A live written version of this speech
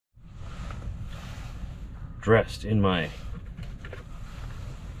dressed in my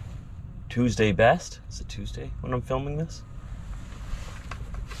Tuesday best. Is it Tuesday when I'm filming this?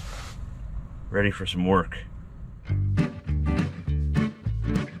 Ready for some work.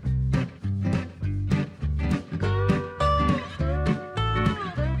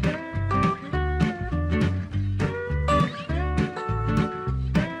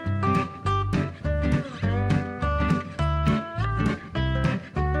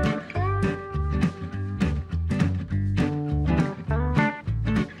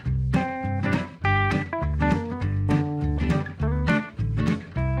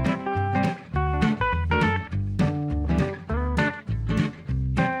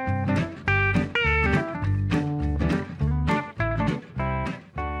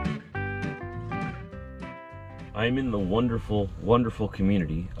 I'm in the wonderful, wonderful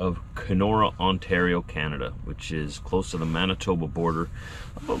community of Kenora, Ontario, Canada, which is close to the Manitoba border,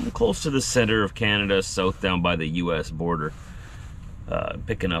 close to the center of Canada, south down by the US border.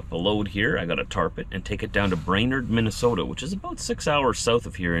 Picking up a load here. I gotta tarp it and take it down to Brainerd, Minnesota, which is about 6 hours south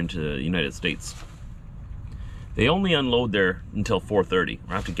of here into the United States. They only unload there until 4:30.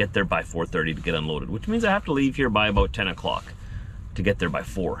 I have to get there by 4:30 to get unloaded, which means I have to leave here by about 10 o'clock to get there by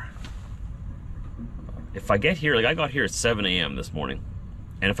 4. If I get here, like I got here at 7 a.m. this morning,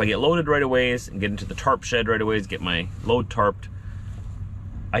 and if I get loaded right away and get into the tarp shed right away, get my load tarped,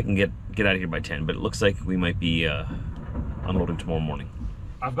 I can get out of here by 10, but it looks like we might be unloading tomorrow morning.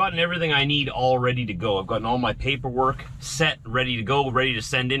 I've gotten everything I need all ready to go. I've gotten all my paperwork set, ready to go, ready to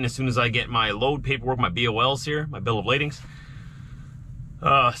send in as soon as I get my load paperwork, my BOLs here, my bill of ladings.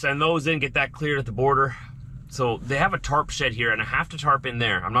 Send those in, get that cleared at the border. So they have a tarp shed here, and I have to tarp in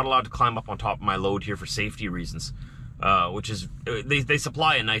there. I'm not allowed to climb up on top of my load here for safety reasons, which is, they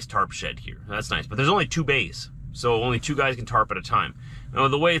supply a nice tarp shed here. That's nice, but there's only 2 bays, so only 2 guys can tarp at a time. Now,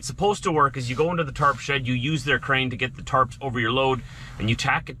 the way it's supposed to work is you go into the tarp shed, you use their crane to get the tarps over your load, and you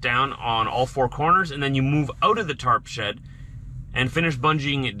tack it down on all 4 corners, and then you move out of the tarp shed and finish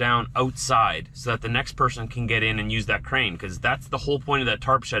bungeeing it down outside so that the next person can get in and use that crane, because that's the whole point of that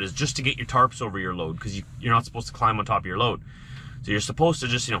tarp shed, is just to get your tarps over your load, because you're not supposed to climb on top of your load. So you're supposed to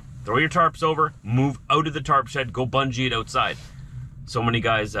just, throw your tarps over, move out of the tarp shed, go bungee it outside. So many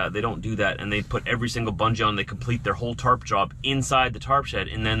guys, they don't do that, and they put every single bungee on, they complete their whole tarp job inside the tarp shed,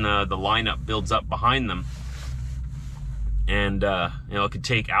 and then the lineup builds up behind them. And, it could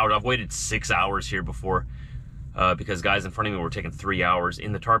take out, I've waited 6 hours here before, because guys in front of me were taking 3 hours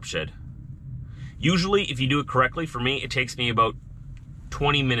in the tarp shed. Usually, if you do it correctly, for me, it takes me about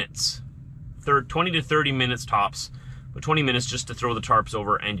 20 minutes. 20 to 30 minutes tops, but 20 minutes just to throw the tarps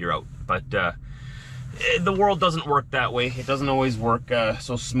over and you're out. But the world doesn't work that way. It doesn't always work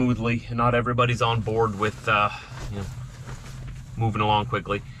so smoothly. Not everybody's on board with moving along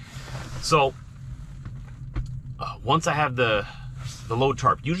quickly. So once I have the load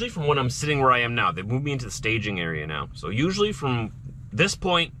tarp, usually from when I'm sitting where I am now, they've moved me into the staging area now. So usually from this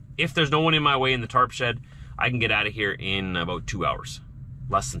point, if there's no one in my way in the tarp shed, I can get out of here in about 2 hours,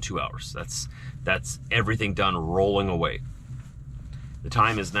 less than 2 hours. That's everything done rolling away. The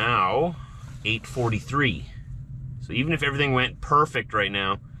time is now 8:43. So even if everything went perfect right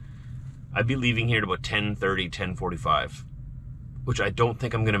now, I'd be leaving here at about 10:30, 10:45, which I don't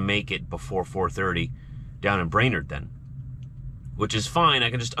think I'm gonna make it before 4:30 down in Brainerd then. Which is fine,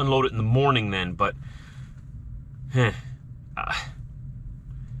 I can just unload it in the morning then, but I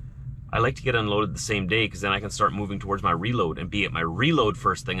like to get unloaded the same day, because then I can start moving towards my reload and be at my reload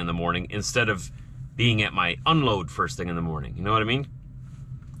first thing in the morning instead of being at my unload first thing in the morning. You know what I mean?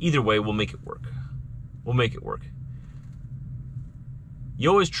 Either way, we'll make it work. We'll make it work. You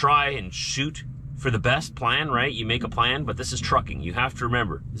always try and shoot for the best plan, right? You make a plan, but this is trucking. You have to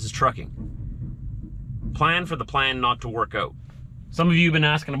remember, this is trucking. Plan for the plan not to work out. Some of you have been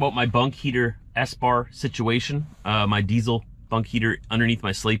asking about my bunk heater S-bar situation, my diesel bunk heater underneath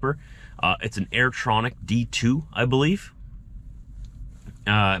my sleeper. It's an Airtronic D2, I believe.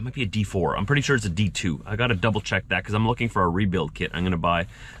 It might be a D4. I'm pretty sure it's a D2. I gotta double check that, because I'm looking for a rebuild kit I'm gonna buy.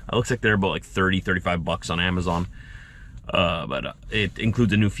 It looks like they're about like 30, 35 bucks on Amazon. But it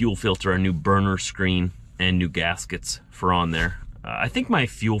includes a new fuel filter, a new burner screen, and new gaskets for on there. I think my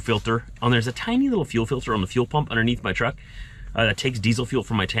fuel filter, there's a tiny little fuel filter on the fuel pump underneath my truck that takes diesel fuel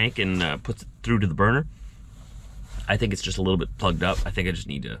from my tank and puts it through to the burner. I think it's just a little bit plugged up. I think I just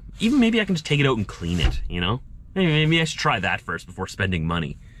need to, even maybe I can just take it out and clean it, Maybe I should try that first before spending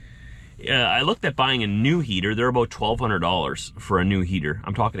money. I looked at buying a new heater. They're about $1,200 for a new heater.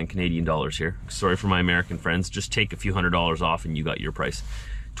 I'm talking in Canadian dollars here. Sorry for my American friends. Just take a few $100s off and you got your price.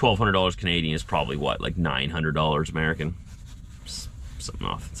 $1,200 Canadian is probably what, like $900 American.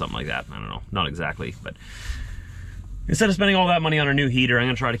 something like that. I don't know, not exactly, but instead of spending all that money on a new heater, I'm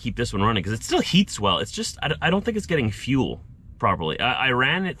gonna try to keep this one running because it still heats well. It's just, I don't think it's getting fuel properly. I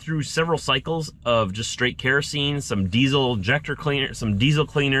ran it through several cycles of just straight kerosene, some diesel injector cleaner, some diesel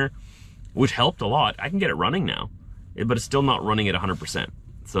cleaner, which helped a lot. I can get it running now, but it's still not running at 100%.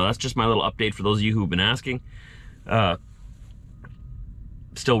 So that's just my little update for those of you who've been asking.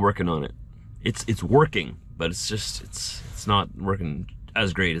 Still working on it. It's working, but it's not working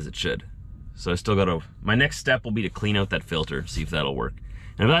as great as it should. So I still gotta, my next step will be to clean out that filter, see if that'll work.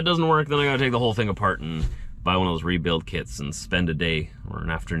 And if that doesn't work, then I gotta take the whole thing apart and buy one of those rebuild kits and spend a day or an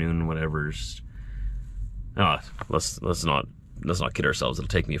afternoon, whatever. Just, let's not kid ourselves. It'll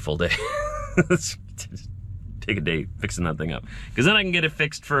take me a full day. Take a day fixing that thing up, because then I can get it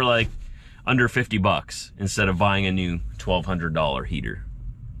fixed for like under 50 bucks instead of buying a new $1,200 heater.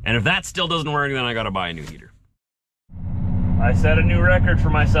 And if that still doesn't work, then I gotta buy a new heater. I set a new record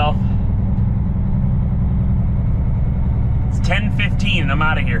for myself. It's 10:15 and I'm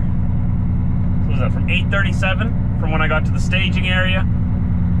out of here. So what was that, from 8:37 from when I got to the staging area?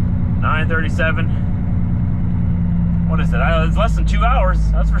 9:37. What is it? It's less than 2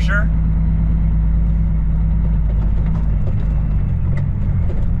 hours, that's for sure.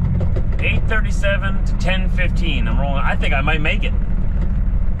 $8:37 to 10:15. I'm rolling. I think I might make it.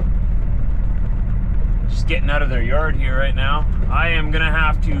 Just getting out of their yard here right now. I am gonna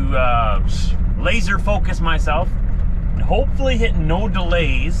have to laser focus myself and hopefully hit no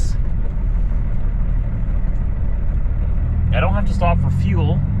delays. I don't have to stop for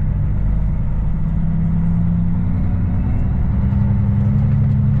fuel.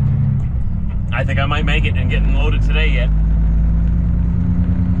 I think I might make it and getting loaded today yet.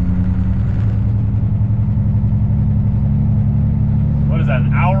 What is that,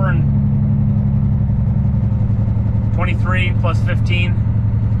 an hour and 23 plus 15,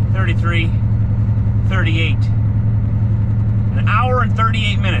 33, 38. An hour and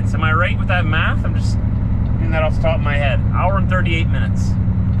 38 minutes. Am I right with that math? I'm just doing that off the top of my head. Hour and 38 minutes.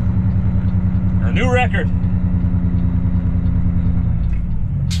 A new record.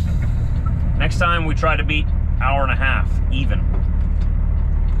 Next time we try to beat hour and a half, even.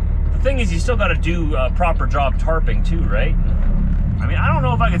 The thing is, you still got to do a proper job tarping too, right? I mean, I don't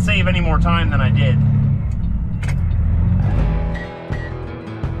know if I could save any more time than I did.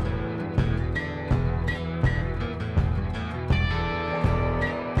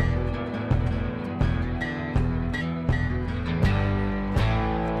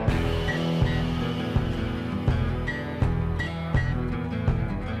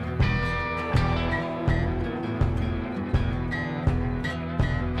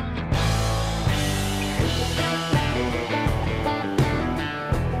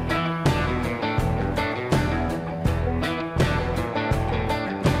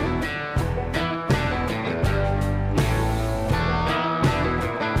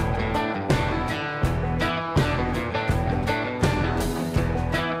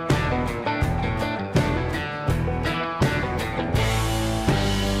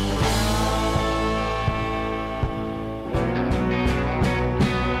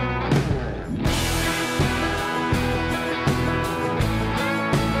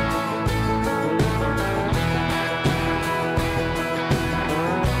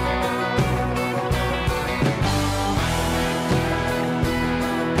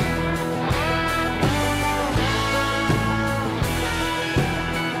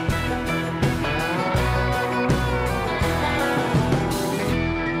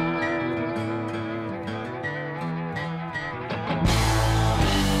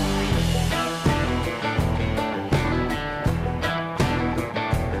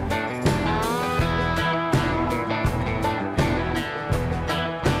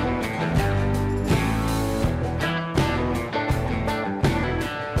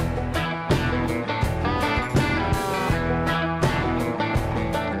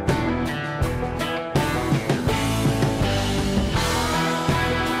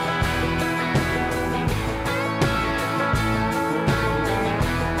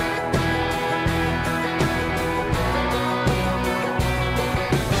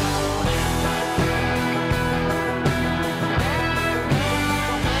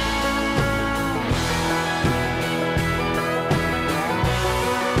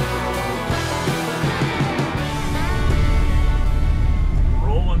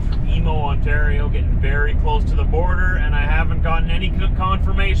 Very close to the border, and I haven't gotten any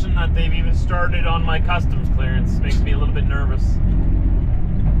confirmation that they've even started on my customs clearance. Makes me a little bit nervous,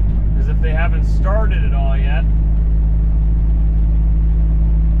 because if they haven't started it all yet,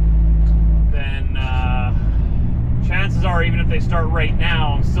 then chances are, even if they start right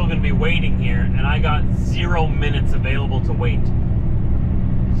now, I'm still going to be waiting here, and I got 0 minutes available to wait.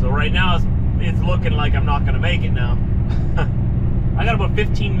 So right now, it's looking like I'm not going to make it now. I got about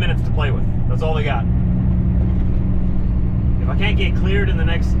 15 minutes to play with. That's all they got. If I can't get cleared in the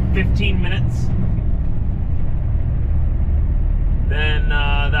next 15 minutes, then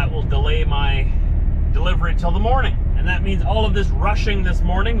that will delay my delivery till the morning. And that means all of this rushing this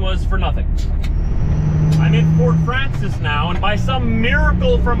morning was for nothing. I'm in Fort Frances now, and by some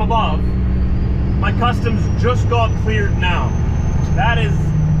miracle from above, my customs just got cleared now. That is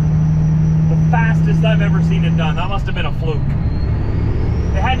the fastest I've ever seen it done. That must have been a fluke.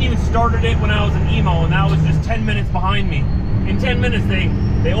 They hadn't even started it when I was in emo, and that was just 10 minutes behind me. In 10 minutes,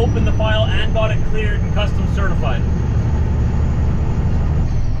 they opened the file and got it cleared and customs certified.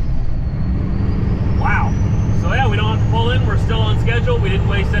 Wow. So yeah, we don't have to pull in. We're still on schedule. We didn't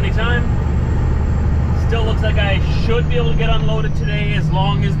waste any time. Still looks like I should be able to get unloaded today, as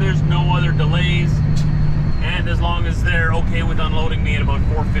long as there's no other delays, and as long as they're okay with unloading me at about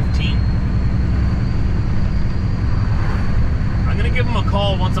 4:15. I'm gonna give them a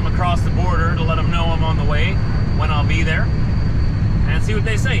call once I'm across the border to let them know I'm on the way, when I'll be there, and see what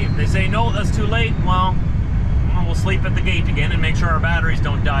they say. If they say no, that's too late, well, we'll sleep at the gate again and make sure our batteries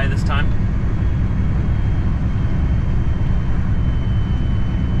don't die this time.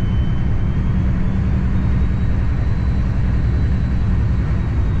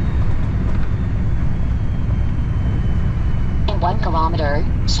 In 1 kilometer,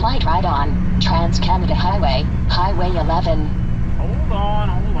 slight right on Trans-Canada Highway, Highway 11. Hold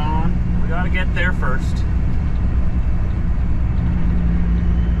on. We gotta get there first.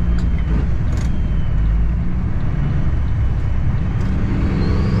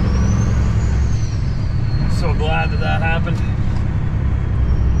 So glad that happened.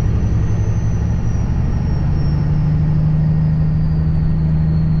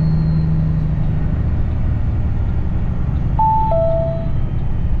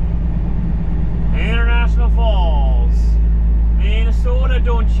 International Falls, Minnesota,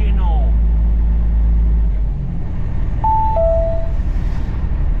 don't you know?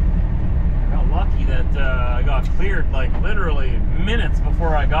 I got lucky that I got cleared like literally minutes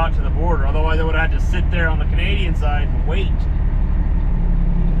before I got to the border. Otherwise I would have had to sit there on the Canadian side and wait.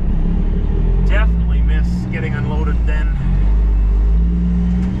 Definitely miss getting unloaded then.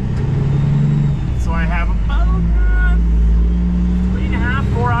 So I have about 3.5,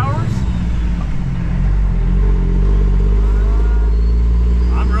 4 hours.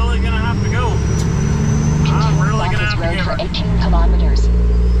 I'm really gonna have to go. I'm really gonna have to give her 18 kilometers.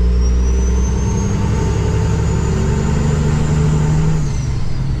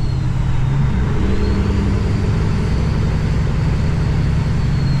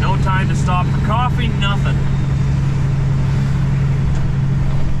 No time to stop for coffee, nothing.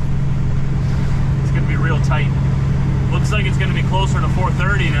 It's gonna be real tight. Looks like it's gonna be closer to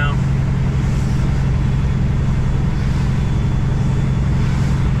 4:30 now.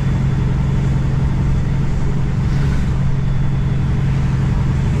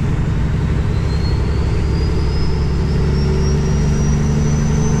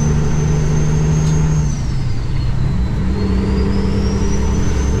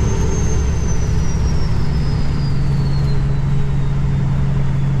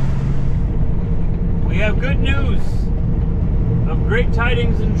 Good news of great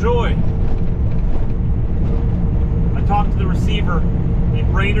tidings and joy. I talked to the receiver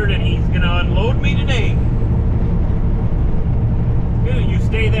in Brainerd, and he's gonna unload me today. Good, you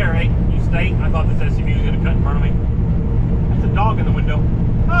stay there, eh? You stay. I thought this SUV was gonna cut in front of me. That's a dog in the window.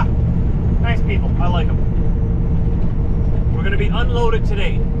 Ah, nice people. I like them. We're gonna be unloaded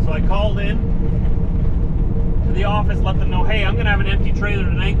today, so I called in to the office, let them know, hey, I'm gonna have an empty trailer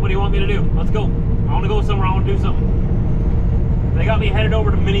tonight. What do you want me to do? Let's go. I want to go somewhere, I want to do something. They got me headed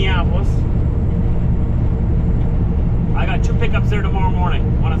over to Minneapolis. I got 2 pickups there tomorrow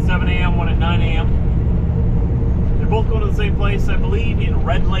morning. One at 7 a.m., one at 9 a.m. They're both going to the same place, I believe, in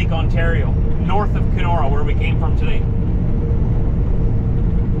Red Lake, Ontario, north of Kenora, where we came from today.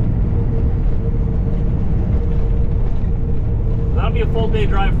 That'll be a full day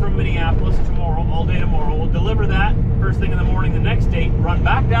drive from Minneapolis tomorrow, all day tomorrow. We'll deliver that first thing in the morning the next day, run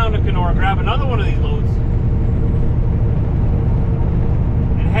back down to Kenora, grab another one of these loads,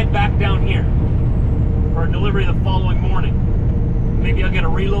 and head back down here for a delivery the following morning. Maybe I'll get a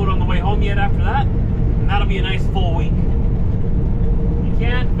reload on the way home yet after that, and that'll be a nice full week. You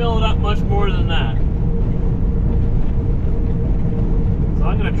can't fill it up much more than that. So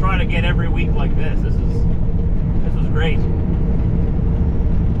I'm going to try to get every week like this. This is great.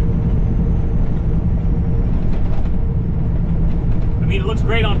 mean, it looks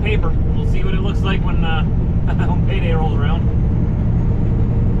great on paper. We'll see what it looks like when payday rolls around.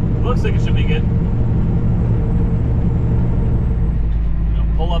 It looks like it should be good. I'm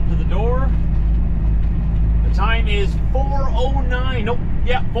gonna pull up to the door. The time is 4:09. Nope,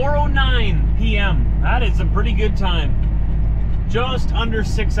 yeah, 4:09 p.m. That is a pretty good time. Just under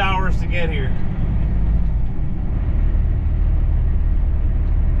 6 hours to get here.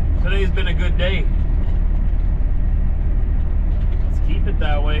 Today's been a good day. Let's keep it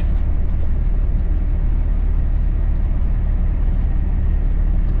that way.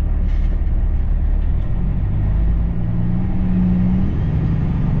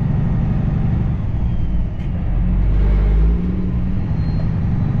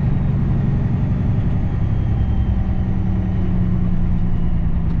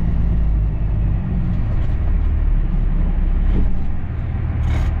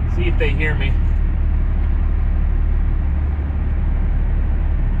 See if they hear me.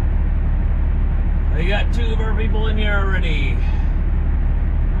 We got 2 of our people in here already.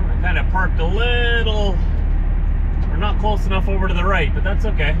 I kind of parked a little, we're not close enough over to the right, but that's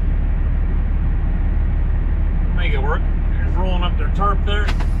okay. Make it work. They're just rolling up their tarp there.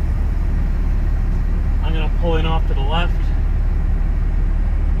 I'm gonna pull in off to the left.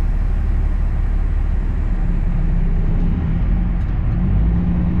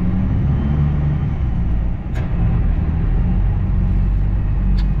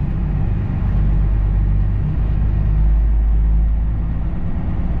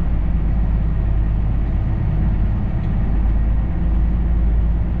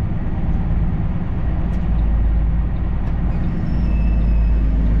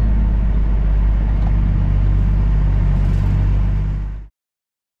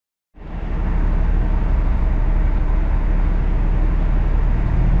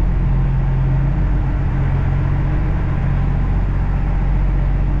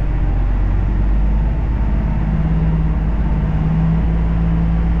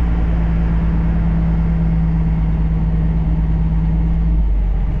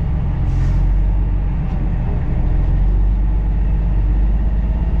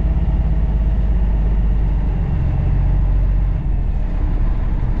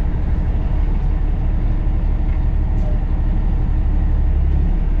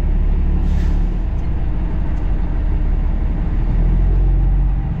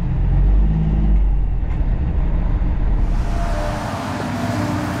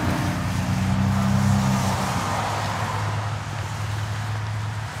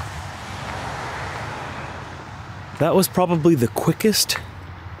 That was probably the quickest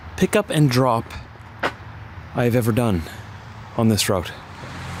pickup and drop I've ever done on this route.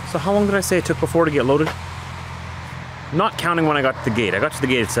 So how long did I say it took before to get loaded? Not counting when I got to the gate. I got to the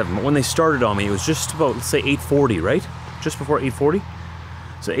gate at 7, but when they started on me, it was just about, let's say 8:40, right? Just before 8:40.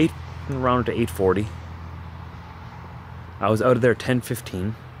 So around to 8:40. I was out of there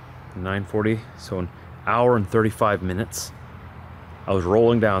 10:15, 9:40, so an hour and 35 minutes. I was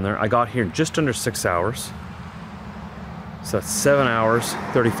rolling down there. I got here in just under 6 hours. So that's 7 hours,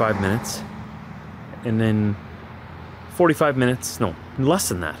 35 minutes. And then 45 minutes, no, less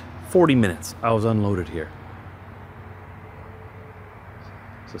than that, 40 minutes, I was unloaded here.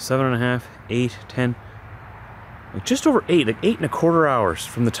 So 7.5, 8, 10, like just over 8, like 8.25 hours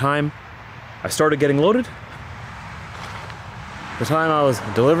from the time I started getting loaded, the time I was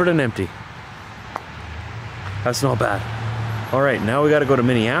delivered and empty. That's not bad. All right, now we gotta go to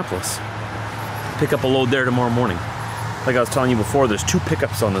Minneapolis. Pick up a load there tomorrow morning. Like I was telling you before, there's 2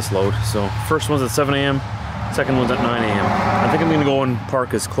 pickups on this load. So first one's at 7 a.m., second one's at 9 a.m. I think I'm gonna go and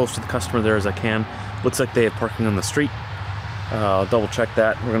park as close to the customer there as I can. Looks like they have parking on the street. I'll double check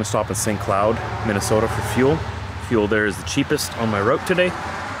that. We're gonna stop in St. Cloud, Minnesota for fuel. Fuel there is the cheapest on my route today.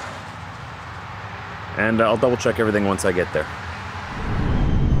 And I'll double check everything once I get there.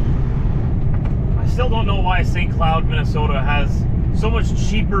 I still don't know why St. Cloud, Minnesota has so much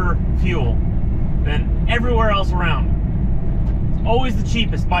cheaper fuel than everywhere else around. It's always the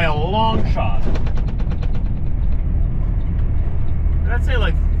cheapest by a long shot. I'd say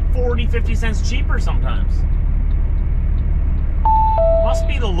like 40, 50 cents cheaper sometimes. Must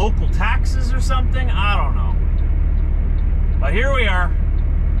be the local taxes or something, I don't know. But here we are,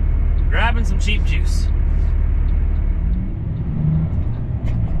 grabbing some cheap juice.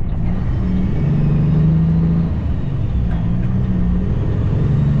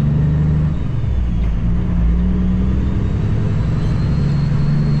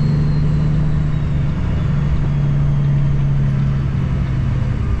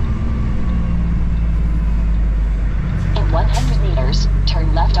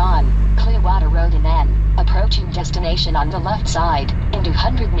 Turn left on Clearwater Road and then, approaching destination on the left side.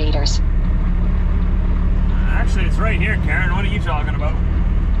 200 meters. Actually, it's right here, Karen. What are you talking about?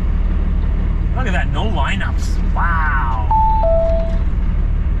 Look at that, no lineups. Wow.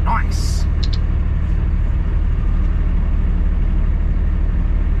 Nice.